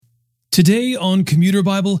Today on Commuter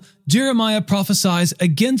Bible, Jeremiah prophesies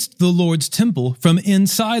against the Lord's temple from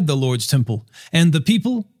inside the Lord's temple, and the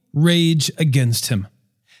people rage against him.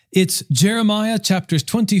 It's Jeremiah chapters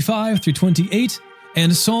 25 through 28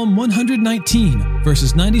 and Psalm 119,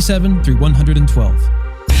 verses 97 through 112.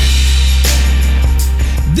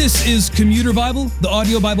 This is Commuter Bible, the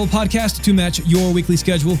audio Bible podcast to match your weekly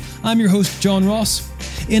schedule. I'm your host, John Ross.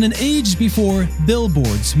 In an age before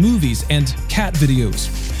billboards, movies, and cat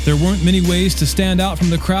videos, there weren't many ways to stand out from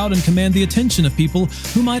the crowd and command the attention of people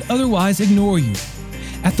who might otherwise ignore you.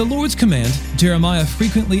 At the Lord's command, Jeremiah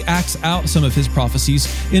frequently acts out some of his prophecies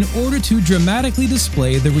in order to dramatically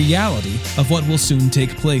display the reality of what will soon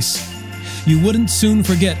take place. You wouldn't soon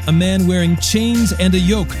forget a man wearing chains and a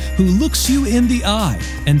yoke who looks you in the eye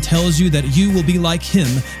and tells you that you will be like him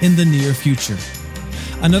in the near future.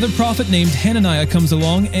 Another prophet named Hananiah comes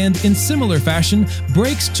along and, in similar fashion,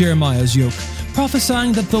 breaks Jeremiah's yoke,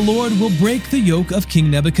 prophesying that the Lord will break the yoke of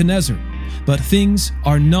King Nebuchadnezzar. But things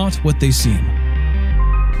are not what they seem.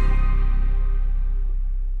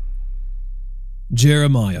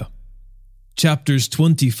 Jeremiah, chapters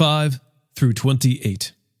 25 through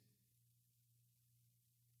 28.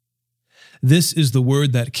 This is the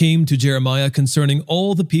word that came to Jeremiah concerning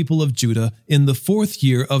all the people of Judah in the 4th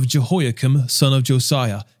year of Jehoiakim, son of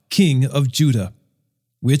Josiah, king of Judah,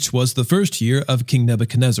 which was the 1st year of King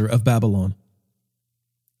Nebuchadnezzar of Babylon.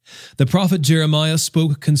 The prophet Jeremiah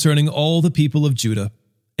spoke concerning all the people of Judah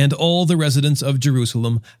and all the residents of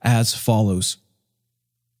Jerusalem as follows.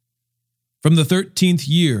 From the 13th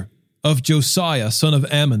year of Josiah, son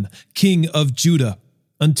of Ammon, king of Judah,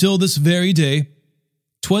 until this very day,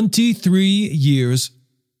 23 years,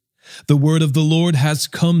 the word of the Lord has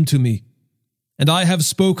come to me, and I have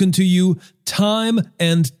spoken to you time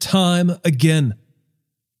and time again,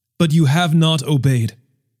 but you have not obeyed.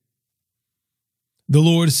 The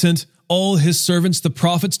Lord sent all his servants the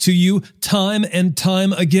prophets to you time and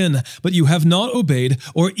time again, but you have not obeyed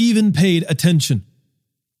or even paid attention.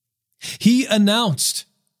 He announced,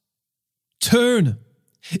 "Turn,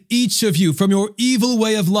 each of you, from your evil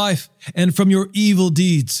way of life and from your evil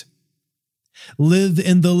deeds. Live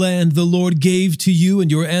in the land the Lord gave to you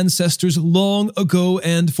and your ancestors long ago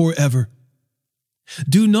and forever.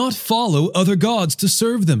 Do not follow other gods to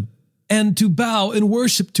serve them and to bow and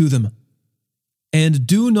worship to them. And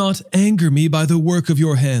do not anger me by the work of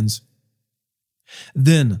your hands.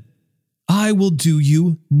 Then I will do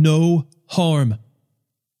you no harm.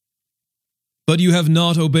 But you have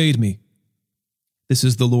not obeyed me." This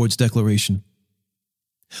is the Lord's declaration.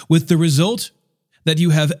 "With the result that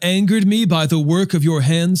you have angered me by the work of your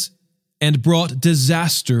hands and brought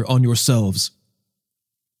disaster on yourselves.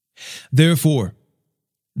 Therefore,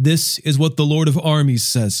 this is what the Lord of armies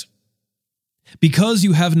says. Because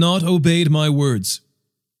you have not obeyed my words,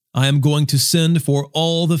 I am going to send for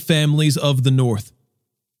all the families of the north."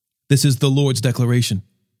 This is the Lord's declaration.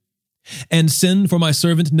 "And send for my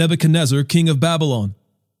servant Nebuchadnezzar, king of Babylon.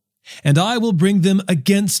 And I will bring them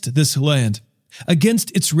against this land,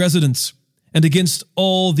 against its residents, and against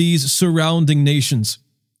all these surrounding nations.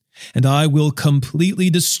 And I will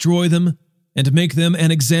completely destroy them and make them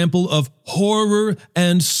an example of horror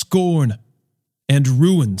and scorn and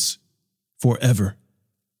ruins forever.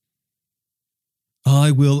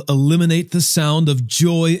 I will eliminate the sound of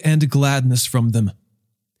joy and gladness from them,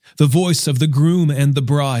 the voice of the groom and the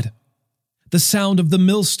bride, the sound of the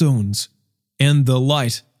millstones, and the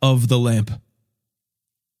light of the lamp.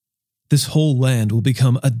 This whole land will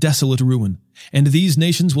become a desolate ruin, and these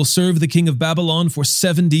nations will serve the king of Babylon for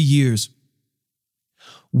 70 years.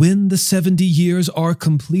 When the 70 years are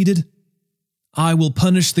completed, I will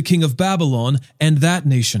punish the king of Babylon and that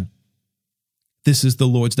nation. This is the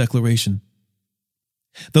Lord's declaration.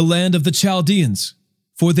 The land of the Chaldeans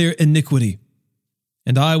for their iniquity,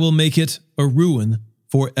 and I will make it a ruin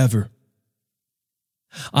forever.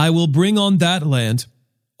 I will bring on that land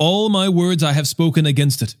all my words I have spoken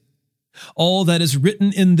against it, all that is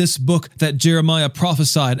written in this book that Jeremiah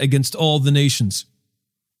prophesied against all the nations.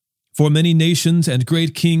 For many nations and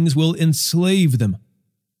great kings will enslave them,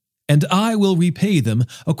 and I will repay them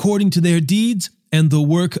according to their deeds and the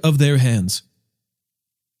work of their hands.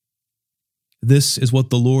 This is what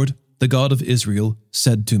the Lord, the God of Israel,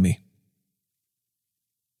 said to me.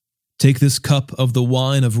 Take this cup of the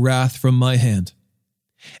wine of wrath from my hand,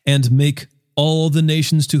 and make all the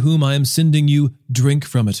nations to whom I am sending you drink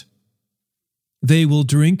from it. They will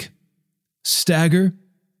drink, stagger,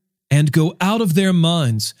 and go out of their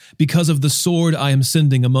minds because of the sword I am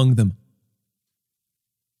sending among them.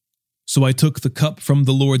 So I took the cup from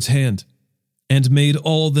the Lord's hand, and made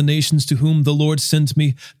all the nations to whom the Lord sent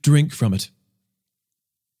me drink from it.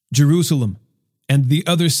 Jerusalem and the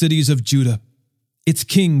other cities of Judah, its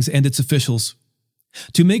kings and its officials,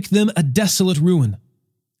 to make them a desolate ruin,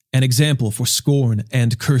 an example for scorn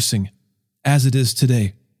and cursing, as it is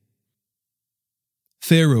today.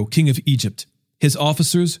 Pharaoh, king of Egypt, his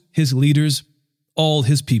officers, his leaders, all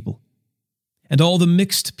his people, and all the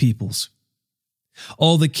mixed peoples,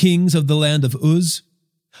 all the kings of the land of Uz,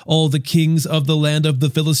 all the kings of the land of the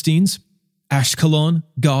Philistines, Ashkelon,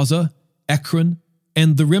 Gaza, Ekron,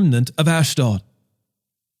 and the remnant of Ashdod,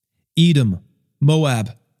 Edom,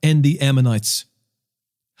 Moab, and the Ammonites,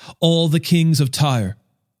 all the kings of Tyre,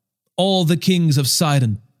 all the kings of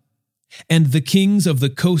Sidon, and the kings of the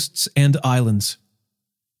coasts and islands,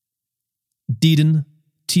 Dedan,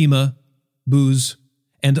 Tema, Buz,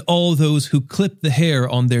 and all those who clip the hair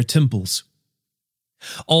on their temples,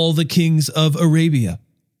 all the kings of Arabia,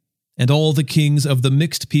 and all the kings of the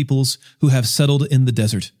mixed peoples who have settled in the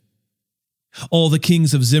desert, all the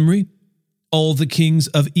kings of Zimri, all the kings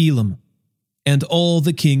of Elam, and all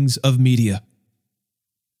the kings of Media,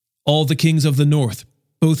 all the kings of the north,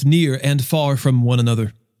 both near and far from one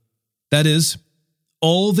another, that is,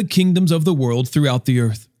 all the kingdoms of the world throughout the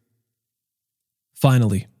earth.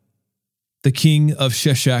 Finally, the king of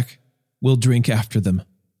Sheshach will drink after them.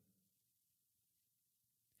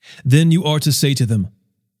 Then you are to say to them,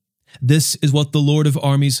 this is what the Lord of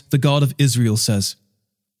armies, the God of Israel, says.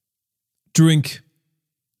 Drink,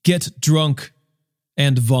 get drunk,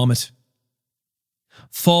 and vomit.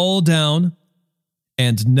 Fall down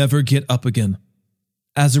and never get up again,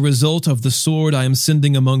 as a result of the sword I am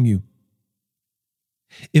sending among you.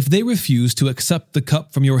 If they refuse to accept the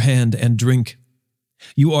cup from your hand and drink,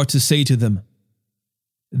 you are to say to them,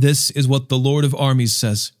 this is what the Lord of armies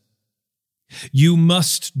says. You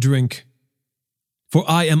must drink, for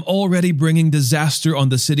I am already bringing disaster on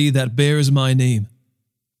the city that bears my name.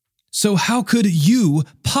 So how could you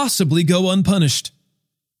possibly go unpunished?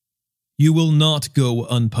 You will not go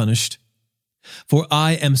unpunished, for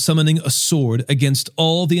I am summoning a sword against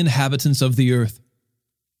all the inhabitants of the earth.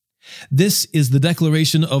 This is the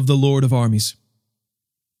declaration of the Lord of armies.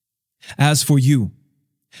 As for you,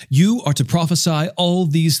 you are to prophesy all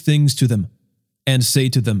these things to them, and say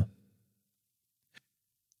to them,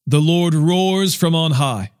 the Lord roars from on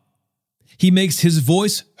high. He makes his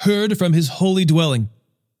voice heard from his holy dwelling.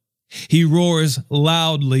 He roars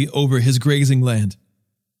loudly over his grazing land.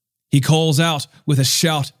 He calls out with a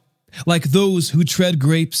shout, like those who tread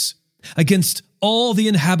grapes, against all the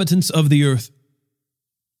inhabitants of the earth.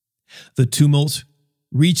 The tumult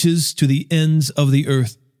reaches to the ends of the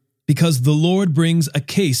earth, because the Lord brings a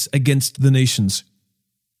case against the nations.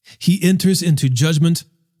 He enters into judgment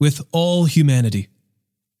with all humanity.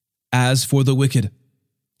 As for the wicked,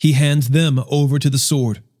 he hands them over to the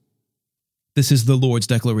sword. This is the Lord's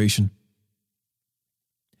declaration.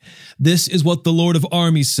 This is what the Lord of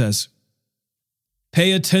armies says.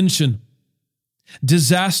 Pay attention.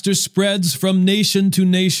 Disaster spreads from nation to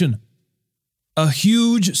nation. A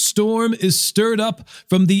huge storm is stirred up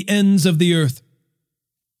from the ends of the earth.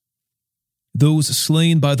 Those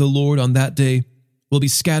slain by the Lord on that day will be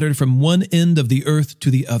scattered from one end of the earth to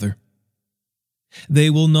the other. They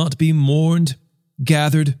will not be mourned,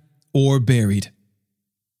 gathered, or buried.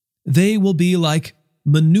 They will be like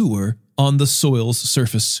manure on the soil's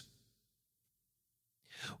surface.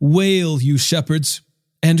 Wail, you shepherds,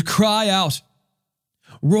 and cry out.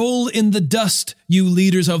 Roll in the dust, you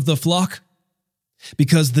leaders of the flock,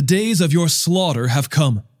 because the days of your slaughter have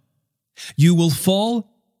come. You will fall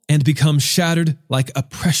and become shattered like a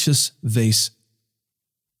precious vase.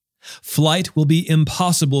 Flight will be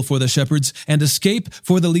impossible for the shepherds, and escape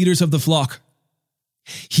for the leaders of the flock.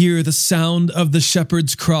 Hear the sound of the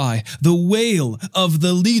shepherd's cry, the wail of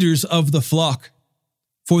the leaders of the flock,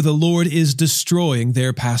 for the Lord is destroying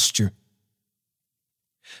their pasture.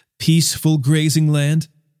 Peaceful grazing land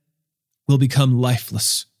will become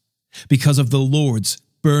lifeless because of the Lord's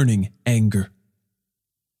burning anger.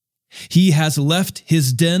 He has left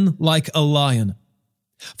his den like a lion,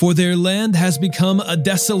 for their land has become a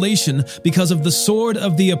desolation because of the sword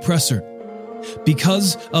of the oppressor,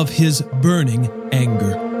 because of his burning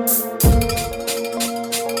anger.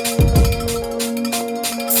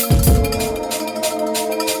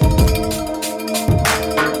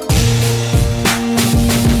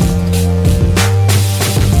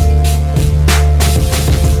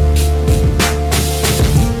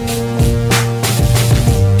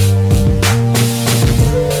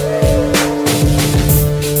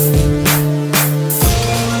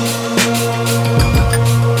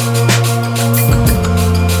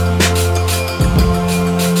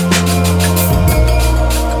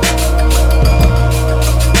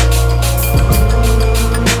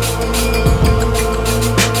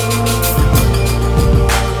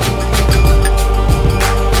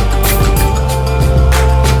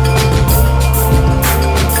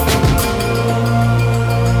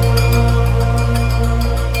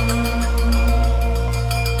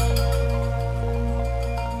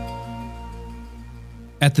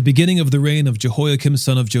 At the beginning of the reign of Jehoiakim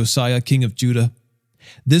son of Josiah, king of Judah,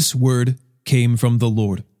 this word came from the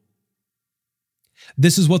Lord.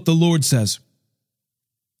 This is what the Lord says: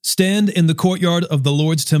 Stand in the courtyard of the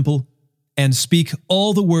Lord's temple and speak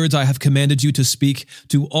all the words I have commanded you to speak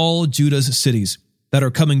to all Judah's cities that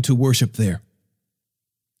are coming to worship there.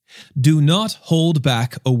 Do not hold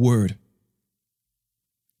back a word.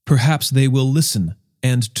 Perhaps they will listen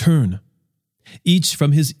and turn, each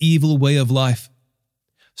from his evil way of life,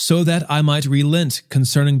 so that I might relent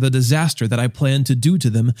concerning the disaster that I plan to do to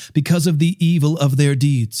them because of the evil of their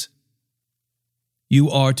deeds. You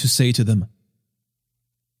are to say to them,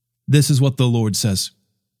 This is what the Lord says.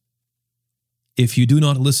 If you do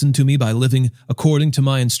not listen to me by living according to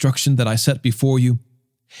my instruction that I set before you,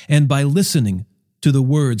 and by listening to the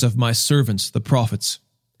words of my servants, the prophets,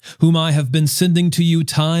 whom I have been sending to you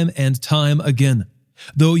time and time again,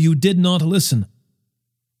 though you did not listen,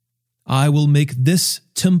 I will make this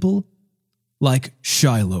temple like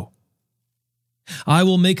Shiloh. I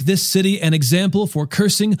will make this city an example for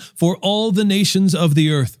cursing for all the nations of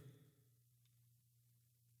the earth.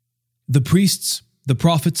 The priests, the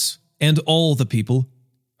prophets, and all the people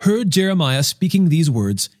heard Jeremiah speaking these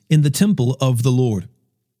words in the temple of the Lord.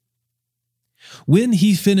 When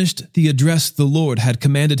he finished the address the Lord had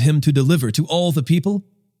commanded him to deliver to all the people,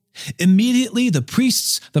 immediately the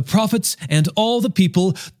priests, the prophets, and all the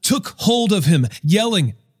people took hold of him,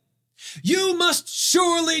 yelling, You must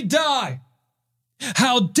surely die!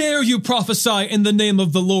 How dare you prophesy in the name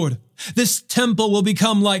of the Lord? This temple will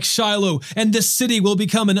become like Shiloh, and this city will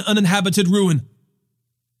become an uninhabited ruin.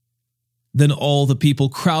 Then all the people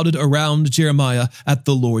crowded around Jeremiah at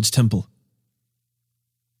the Lord's temple.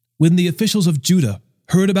 When the officials of Judah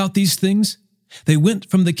heard about these things, they went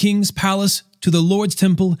from the king's palace to the Lord's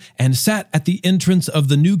temple and sat at the entrance of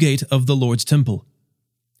the new gate of the Lord's temple.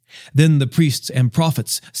 Then the priests and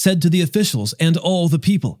prophets said to the officials and all the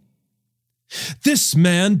people, This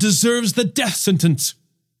man deserves the death sentence,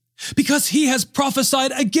 because he has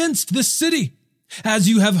prophesied against this city, as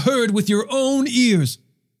you have heard with your own ears.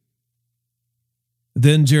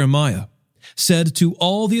 Then Jeremiah said to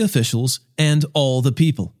all the officials and all the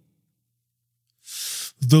people,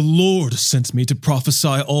 The Lord sent me to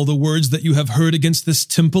prophesy all the words that you have heard against this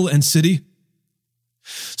temple and city.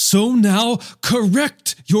 So now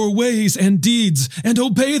correct your ways and deeds and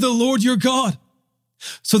obey the Lord your God,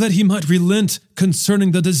 so that he might relent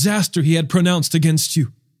concerning the disaster he had pronounced against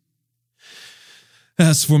you.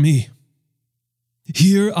 As for me,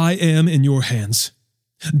 here I am in your hands.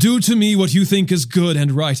 Do to me what you think is good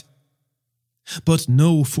and right. But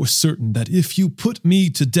know for certain that if you put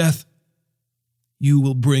me to death, you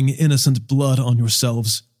will bring innocent blood on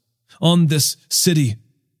yourselves, on this city,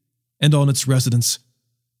 and on its residents.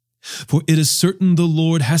 For it is certain the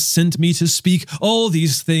Lord has sent me to speak all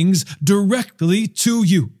these things directly to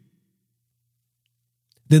you.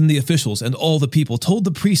 Then the officials and all the people told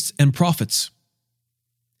the priests and prophets,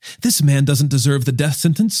 This man doesn't deserve the death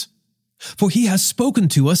sentence, for he has spoken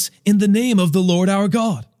to us in the name of the Lord our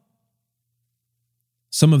God.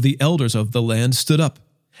 Some of the elders of the land stood up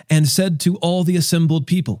and said to all the assembled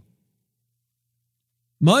people,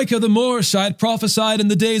 Micah the Morashite prophesied in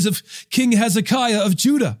the days of King Hezekiah of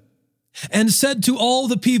Judah, and said to all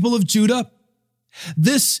the people of Judah,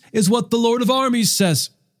 This is what the Lord of armies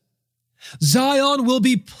says, Zion will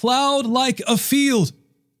be plowed like a field,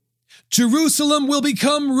 Jerusalem will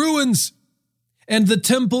become ruins, and the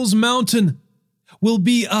temple's mountain will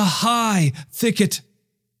be a high thicket.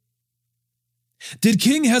 Did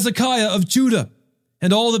King Hezekiah of Judah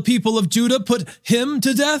and all the people of Judah put him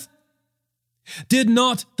to death? Did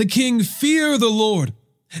not the king fear the Lord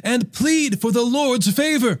and plead for the Lord's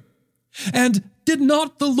favor? And did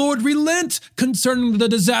not the Lord relent concerning the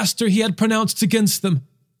disaster he had pronounced against them?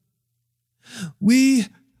 We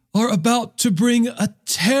are about to bring a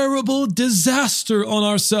terrible disaster on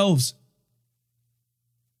ourselves.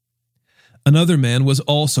 Another man was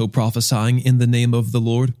also prophesying in the name of the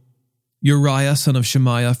Lord, Uriah son of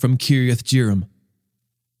Shemaiah from Kiriath-Jearim.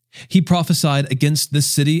 He prophesied against this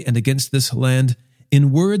city and against this land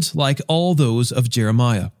in words like all those of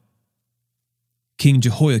Jeremiah. King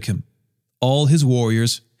Jehoiakim, all his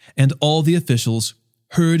warriors, and all the officials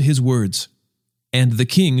heard his words, and the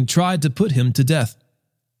king tried to put him to death.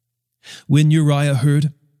 When Uriah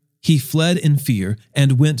heard, he fled in fear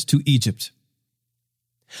and went to Egypt.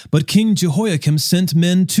 But King Jehoiakim sent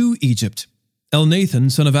men to Egypt. Elnathan,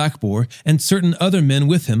 son of Achbor, and certain other men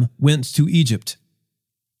with him went to Egypt.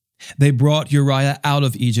 They brought Uriah out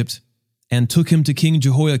of Egypt and took him to King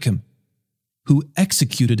Jehoiakim, who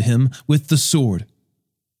executed him with the sword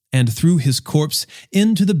and threw his corpse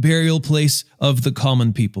into the burial place of the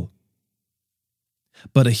common people.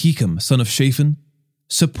 But Ahikam, son of Shaphan,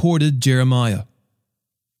 supported Jeremiah.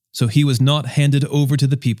 So he was not handed over to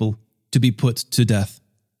the people to be put to death.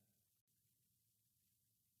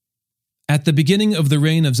 At the beginning of the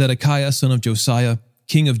reign of Zedekiah, son of Josiah,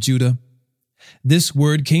 king of Judah, this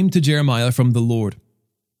word came to Jeremiah from the Lord.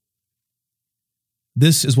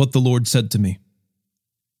 This is what the Lord said to me.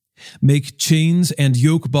 Make chains and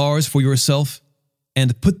yoke bars for yourself,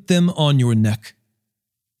 and put them on your neck.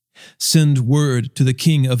 Send word to the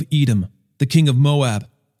king of Edom, the king of Moab,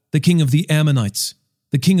 the king of the Ammonites,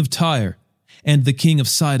 the king of Tyre, and the king of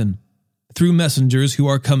Sidon, through messengers who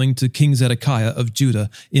are coming to King Zedekiah of Judah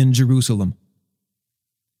in Jerusalem.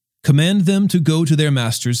 Command them to go to their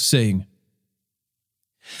masters, saying,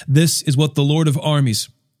 This is what the Lord of armies,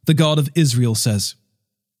 the God of Israel, says.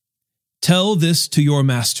 Tell this to your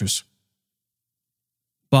masters.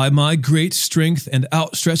 By my great strength and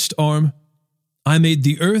outstretched arm, I made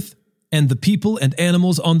the earth and the people and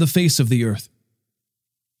animals on the face of the earth.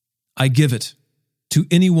 I give it to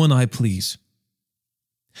anyone I please.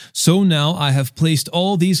 So now I have placed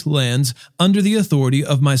all these lands under the authority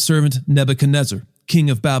of my servant Nebuchadnezzar, king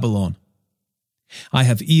of Babylon. I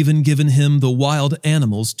have even given him the wild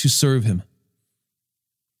animals to serve him.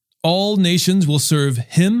 All nations will serve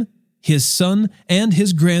him, his son, and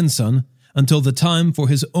his grandson until the time for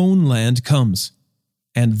his own land comes,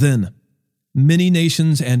 and then many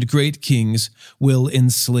nations and great kings will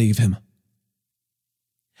enslave him.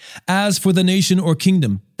 As for the nation or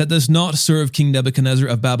kingdom that does not serve King Nebuchadnezzar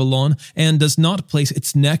of Babylon and does not place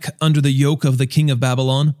its neck under the yoke of the king of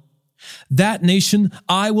Babylon, that nation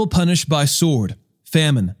I will punish by sword,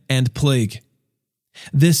 famine, and plague.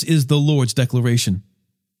 This is the Lord's declaration.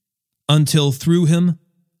 Until through him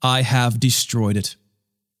I have destroyed it.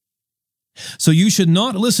 So you should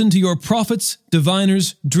not listen to your prophets,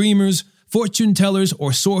 diviners, dreamers, fortune tellers,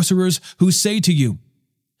 or sorcerers who say to you,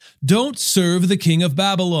 Don't serve the king of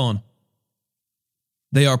Babylon.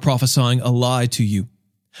 They are prophesying a lie to you,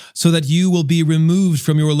 so that you will be removed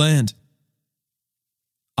from your land.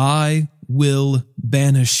 I will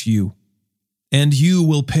banish you, and you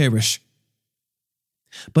will perish.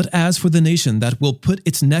 But as for the nation that will put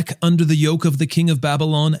its neck under the yoke of the king of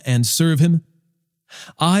Babylon and serve him,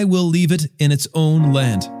 I will leave it in its own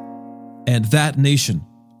land, and that nation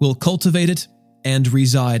will cultivate it and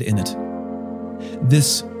reside in it.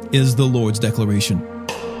 This is the Lord's declaration.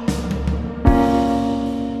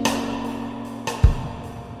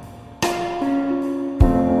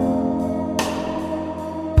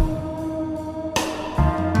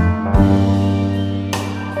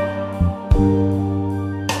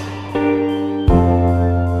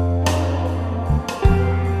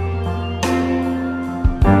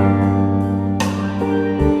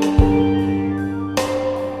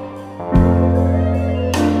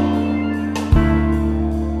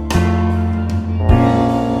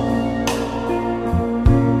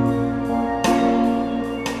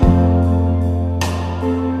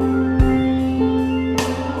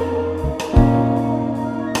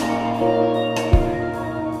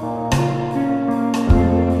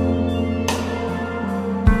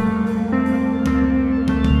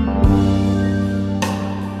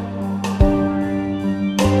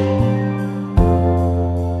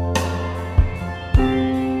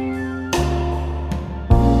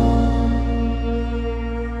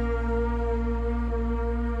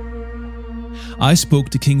 I spoke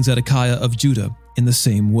to King Zedekiah of Judah in the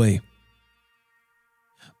same way.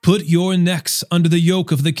 Put your necks under the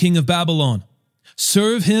yoke of the king of Babylon.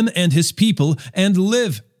 Serve him and his people and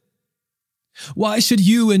live. Why should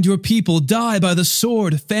you and your people die by the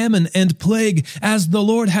sword, famine, and plague, as the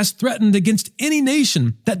Lord has threatened against any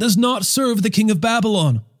nation that does not serve the king of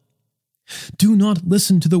Babylon? Do not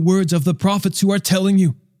listen to the words of the prophets who are telling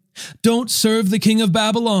you, Don't serve the king of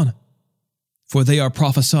Babylon, for they are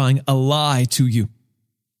prophesying a lie to you.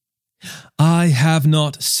 I have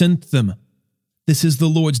not sent them. This is the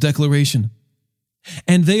Lord's declaration.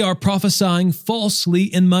 And they are prophesying falsely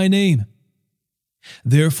in my name.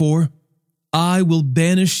 Therefore, I will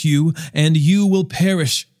banish you, and you will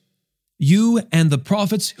perish, you and the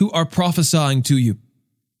prophets who are prophesying to you.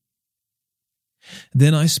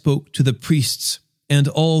 Then I spoke to the priests and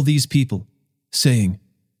all these people, saying,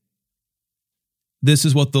 This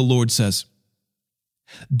is what the Lord says.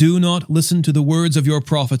 Do not listen to the words of your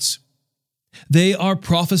prophets. They are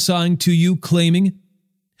prophesying to you, claiming,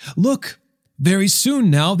 Look, very soon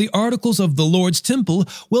now the articles of the Lord's temple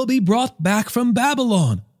will be brought back from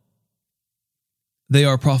Babylon. They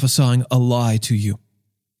are prophesying a lie to you.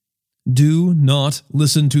 Do not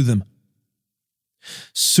listen to them.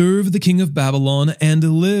 Serve the king of Babylon and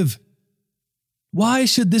live. Why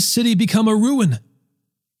should this city become a ruin?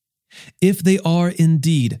 If they are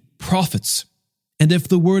indeed prophets, and if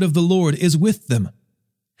the word of the Lord is with them,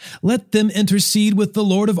 let them intercede with the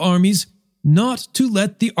Lord of armies, not to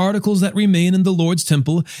let the articles that remain in the Lord's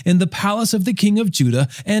temple, in the palace of the king of Judah,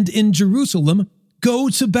 and in Jerusalem, go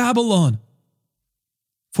to Babylon.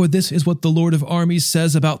 For this is what the Lord of armies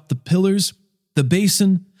says about the pillars, the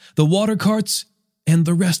basin, the water carts, and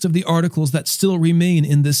the rest of the articles that still remain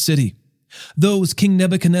in this city. Those King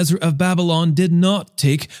Nebuchadnezzar of Babylon did not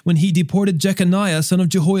take when he deported Jeconiah, son of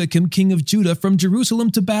Jehoiakim, king of Judah, from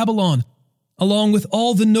Jerusalem to Babylon, along with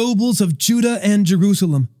all the nobles of Judah and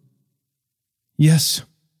Jerusalem. Yes,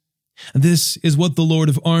 this is what the Lord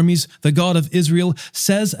of armies, the God of Israel,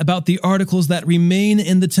 says about the articles that remain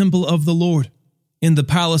in the temple of the Lord, in the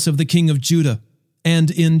palace of the king of Judah, and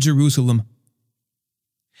in Jerusalem.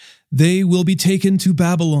 They will be taken to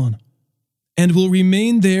Babylon, and will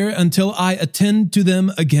remain there until I attend to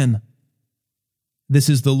them again. This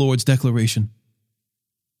is the Lord's declaration.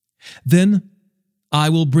 Then I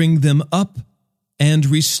will bring them up and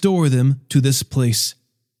restore them to this place.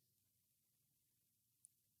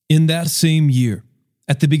 In that same year,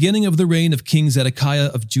 at the beginning of the reign of King Zedekiah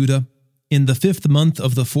of Judah, in the 5th month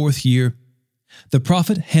of the 4th year, the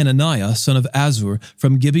prophet Hananiah, son of Azur,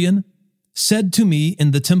 from Gibeon, said to me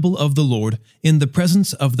in the temple of the Lord, in the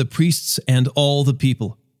presence of the priests and all the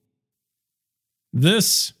people,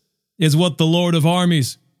 "This is what the Lord of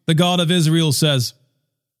armies, the God of Israel, says.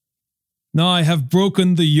 I have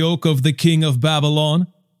broken the yoke of the king of Babylon.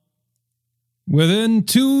 Within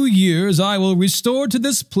 2 years I will restore to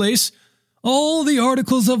this place all the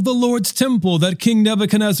articles of the Lord's temple that King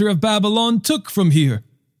Nebuchadnezzar of Babylon took from here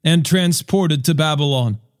and transported to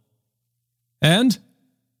Babylon. And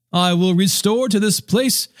I will restore to this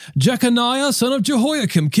place Jeconiah, son of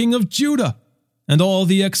Jehoiakim, king of Judah, and all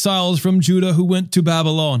the exiles from Judah who went to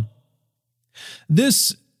Babylon.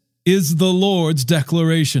 This is the Lord's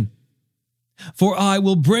declaration. For I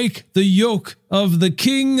will break the yoke of the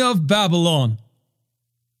king of Babylon."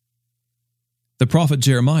 The prophet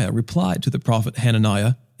Jeremiah replied to the prophet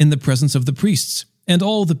Hananiah in the presence of the priests and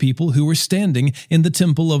all the people who were standing in the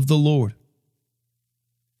temple of the Lord.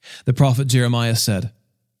 The prophet Jeremiah said,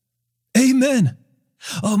 "Amen.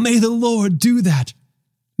 Oh, may the Lord do that.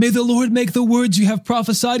 May the Lord make the words you have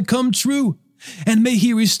prophesied come true, and may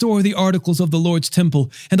he restore the articles of the Lord's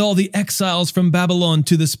temple and all the exiles from Babylon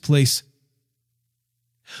to this place.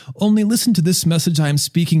 Only listen to this message I am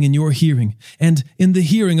speaking in your hearing and in the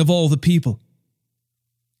hearing of all the people.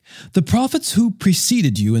 The prophets who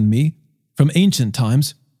preceded you and me from ancient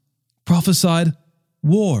times prophesied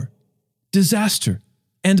war, disaster,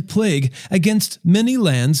 and plague against many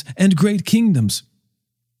lands and great kingdoms.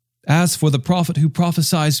 As for the prophet who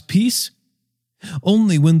prophesies peace,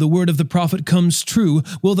 only when the word of the prophet comes true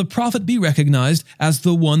will the prophet be recognized as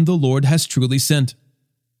the one the Lord has truly sent."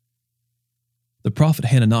 The prophet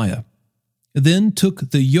Hananiah then took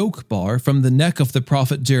the yoke bar from the neck of the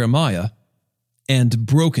prophet Jeremiah and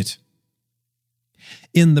broke it.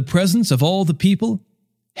 In the presence of all the people,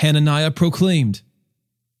 Hananiah proclaimed,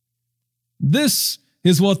 "This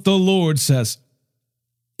is what the Lord says.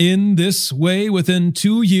 In this way, within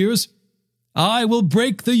 2 years, I will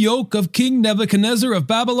break the yoke of King Nebuchadnezzar of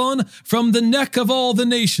Babylon from the neck of all the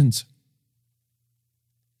nations."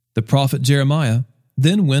 The prophet Jeremiah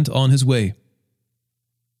then went on his way.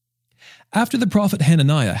 After the prophet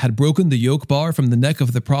Hananiah had broken the yoke bar from the neck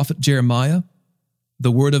of the prophet Jeremiah,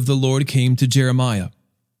 the word of the Lord came to Jeremiah.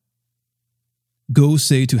 "Go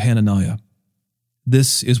say to Hananiah,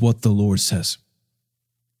 this is what the Lord says.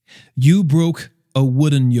 You broke a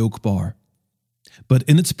wooden yoke bar, but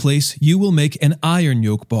in its place you will make an iron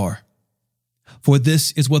yoke bar. For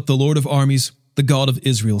this is what the Lord of armies, the God of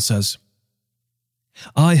Israel, says.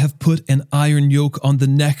 I have put an iron yoke on the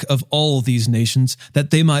neck of all these nations, that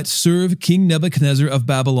they might serve King Nebuchadnezzar of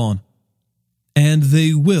Babylon, and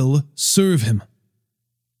they will serve him.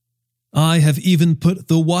 I have even put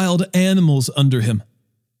the wild animals under him."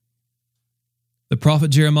 The prophet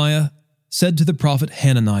Jeremiah said to the prophet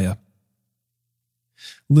Hananiah,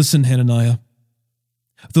 "Listen, Hananiah,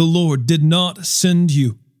 the Lord did not send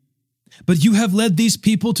you, but you have led these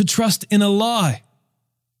people to trust in a lie.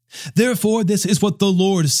 Therefore, this is what the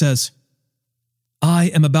Lord says. I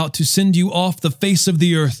am about to send you off the face of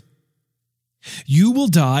the earth. You will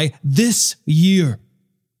die this year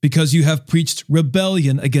because you have preached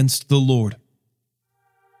rebellion against the Lord."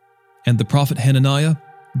 And the prophet Hananiah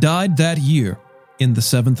died that year in the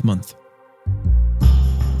 7th month.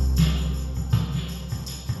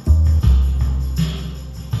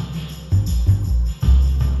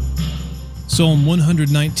 Psalm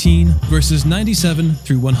 119, verses 97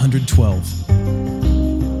 through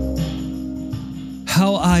 112.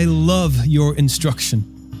 How I love your instruction.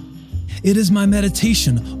 It is my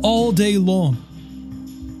meditation all day long.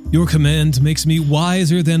 Your command makes me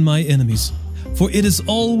wiser than my enemies, for it is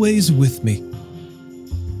always with me.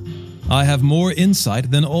 I have more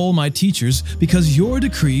insight than all my teachers because your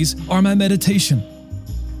decrees are my meditation.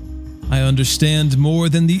 I understand more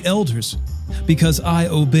than the elders because I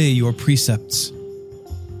obey your precepts.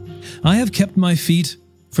 I have kept my feet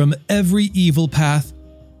from every evil path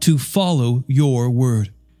to follow your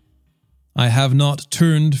word. I have not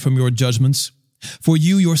turned from your judgments, for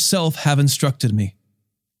you yourself have instructed me.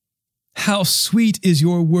 How sweet is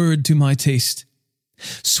your word to my taste,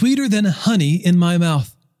 sweeter than honey in my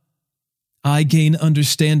mouth. I gain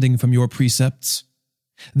understanding from your precepts.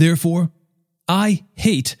 Therefore, I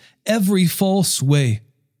hate every false way.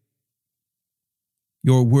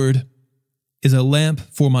 Your word is a lamp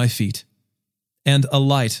for my feet and a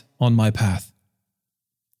light on my path.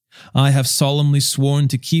 I have solemnly sworn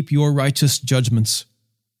to keep your righteous judgments.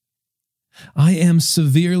 I am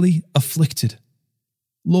severely afflicted.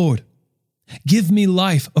 Lord, give me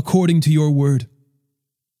life according to your word.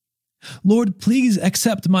 Lord, please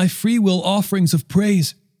accept my free will offerings of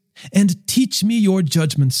praise and teach me your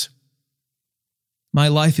judgments. My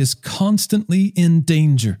life is constantly in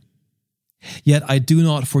danger, yet I do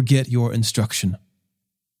not forget your instruction.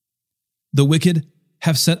 The wicked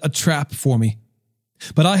have set a trap for me,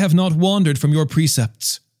 but I have not wandered from your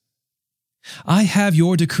precepts. I have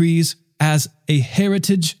your decrees as a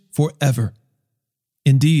heritage forever.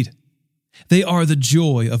 Indeed, they are the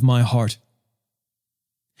joy of my heart.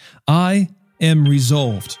 I am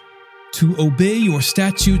resolved to obey your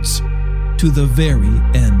statutes to the very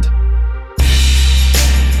end.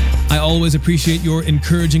 I always appreciate your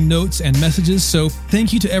encouraging notes and messages, so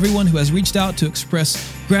thank you to everyone who has reached out to express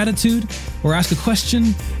gratitude or ask a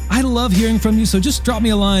question. I love hearing from you, so just drop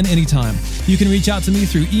me a line anytime. You can reach out to me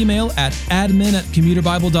through email at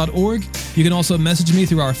admin@commuterbible.org. You can also message me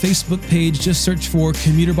through our Facebook page. Just search for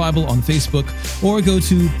Commuter Bible on Facebook or go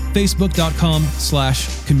to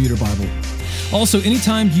facebook.com/commuterbible. Also,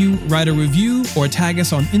 anytime you write a review or tag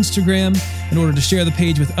us on Instagram in order to share the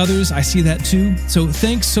page with others, I see that too. So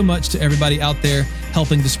thanks so much to everybody out there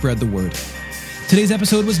helping to spread the word. Today's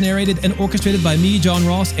episode was narrated and orchestrated by me, John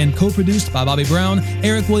Ross, and co-produced by Bobby Brown,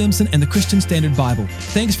 Eric Williamson, and the Christian Standard Bible.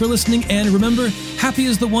 Thanks for listening, and remember, happy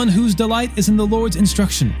is the one whose delight is in the Lord's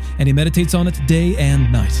instruction, and he meditates on it day and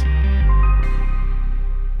night.